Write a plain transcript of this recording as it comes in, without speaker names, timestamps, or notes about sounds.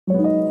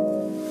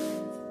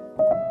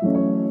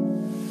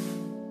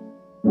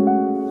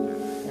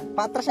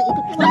Patras ang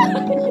ikot mo.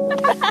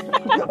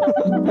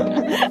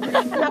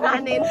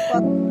 Nakanin.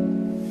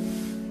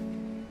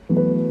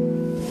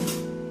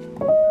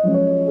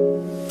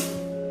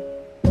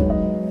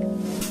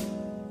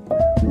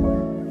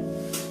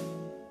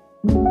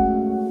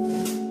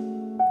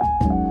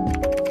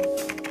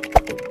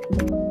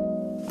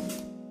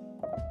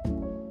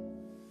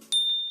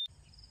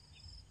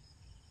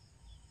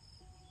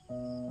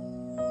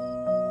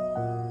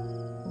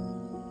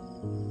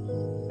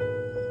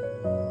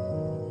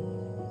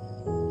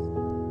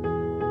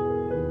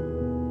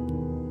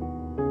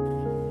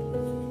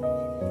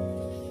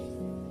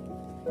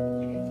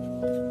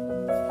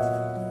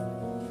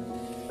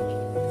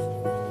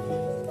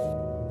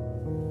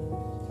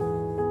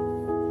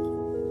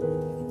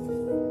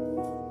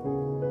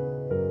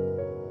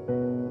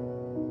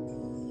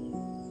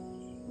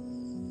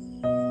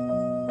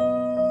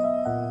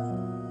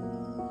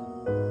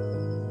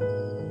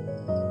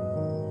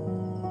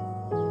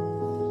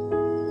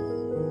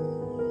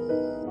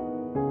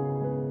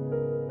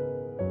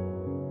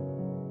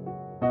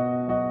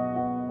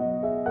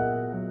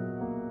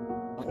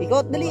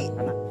 Ikot, dali.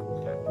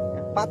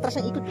 Patras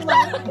ang ikot mo.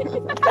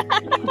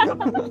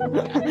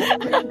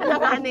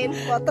 Nakanin.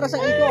 Patras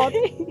ang ikot.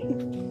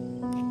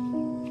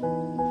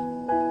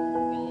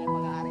 Kaya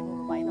pag-aari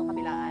mo pa itong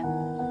kabilaan.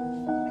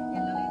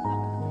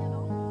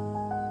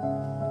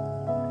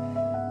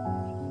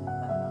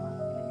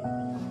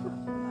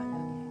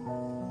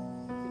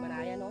 Si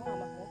Maraya, no?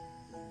 Amak mo.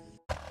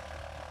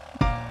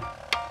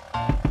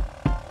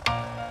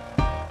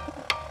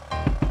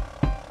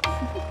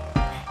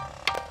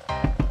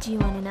 Do you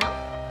want to know?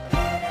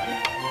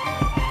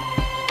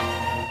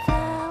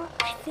 Well,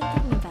 I think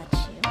about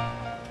you.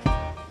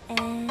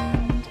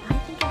 And I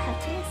think I have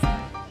to listen.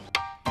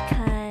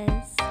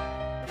 Because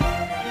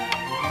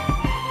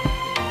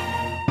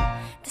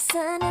the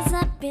sun is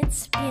up,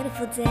 it's a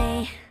beautiful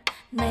day.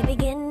 My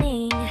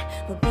beginning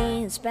will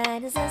be as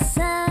bright as the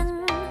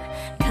sun.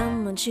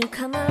 Come, won't you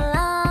come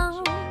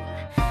along?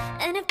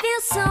 And it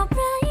feels so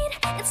bright,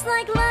 it's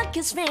like luck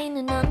is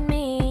raining on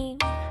me.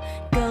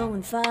 Go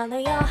and follow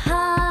your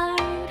heart,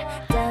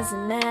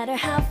 doesn't matter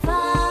how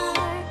far.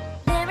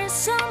 There is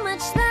so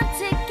much love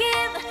to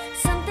give,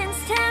 something's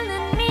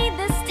telling me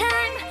this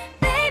time.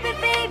 Baby,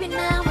 baby,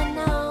 now I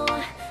know.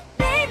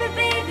 Baby,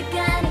 baby,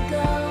 gotta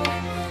go.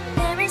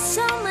 There is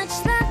so much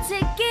love to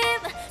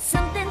give,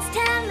 something's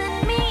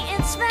telling me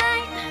it's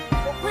right.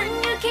 When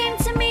you came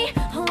to me,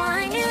 oh,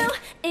 I knew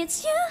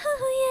it's you,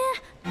 yeah,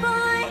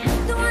 boy.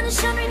 The one who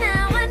showed me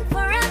now and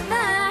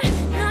forever.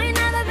 No, you'll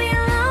never be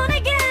alone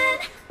again.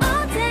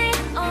 All day,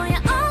 oh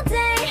yeah, all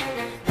day.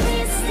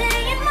 Please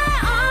stay in my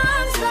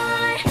arms,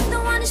 boy. The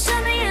one who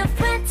showed me if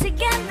we're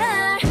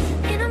together.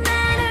 It don't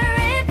matter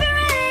if it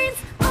rains.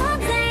 All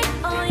day,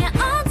 oh yeah,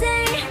 all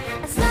day.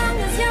 As long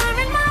as you're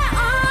in my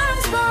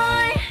arms,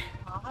 boy.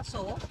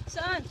 Aso?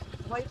 Saan?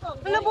 Buhay pa.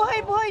 Wala,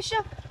 buhay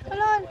siya.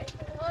 Wala.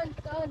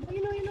 Saan?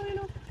 You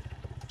know.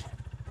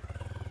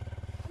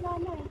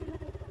 Wala.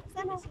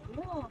 Sana.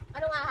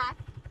 Ano nga ha?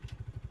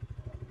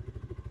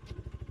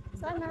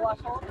 Sana.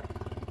 Buwaso?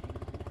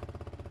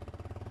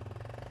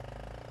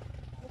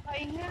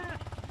 Buhay nga.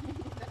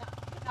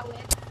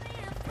 Tawid?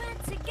 If we're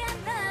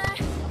together,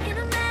 it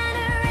don't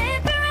matter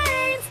if it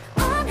rains.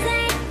 All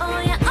day,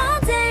 oh yeah, all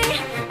day.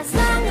 As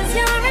long as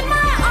you're in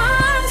my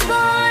arms,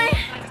 boy.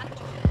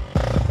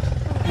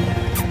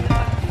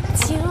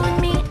 It's you and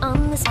me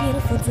on this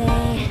beautiful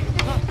day,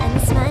 and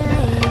we're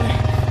smiling,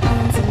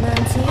 holding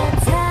on to your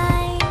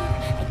tight.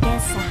 I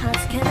guess our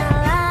hearts can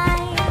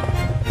align,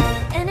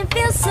 and it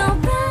feels so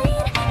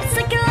bright. It's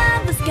like your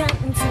love has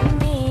gotten to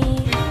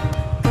me.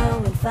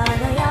 Go and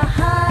follow your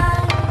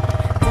heart,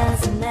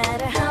 doesn't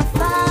matter how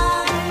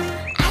far.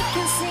 I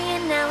can see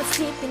it now, it's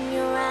deep in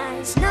your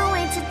eyes. No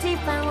way to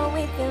define what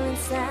we feel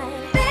inside.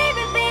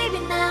 Baby, baby,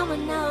 now I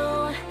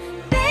know.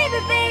 Baby,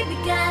 baby,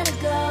 gotta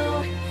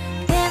go.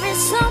 There is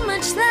so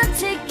much love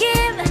to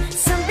give,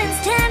 something's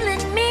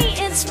telling me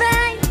it's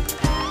right.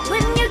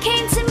 When you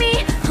came to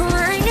me, oh,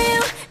 I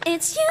knew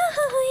it's you,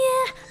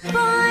 yeah,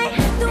 boy.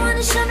 The one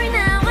who showed me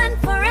now and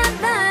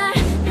forever.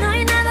 No,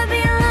 you'll never be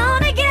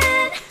alone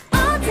again.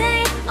 All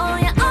day, oh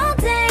yeah, all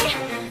day.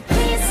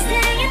 Please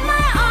stay in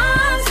my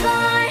arms,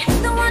 boy.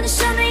 The one who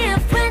showed me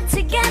if we're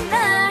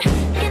together.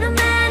 It don't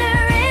matter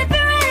if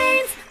it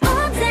rains.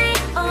 All day,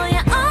 oh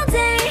yeah, all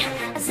day.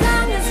 As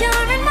long as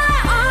you're in my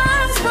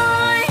arms,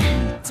 boy.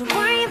 Don't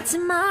worry about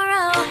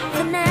tomorrow.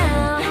 For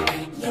now,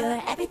 you're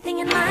everything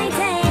in my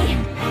day.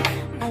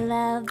 I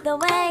love the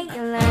way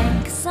you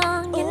like a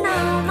song, you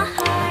know my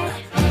heart.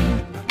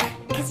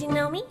 Cause you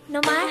know me,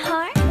 know my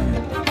heart.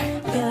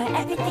 You're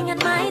everything in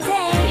my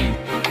day.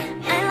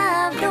 I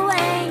love the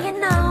way you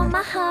know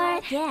my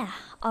heart. Yeah,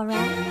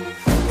 alright.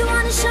 The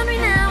one who showed me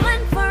now.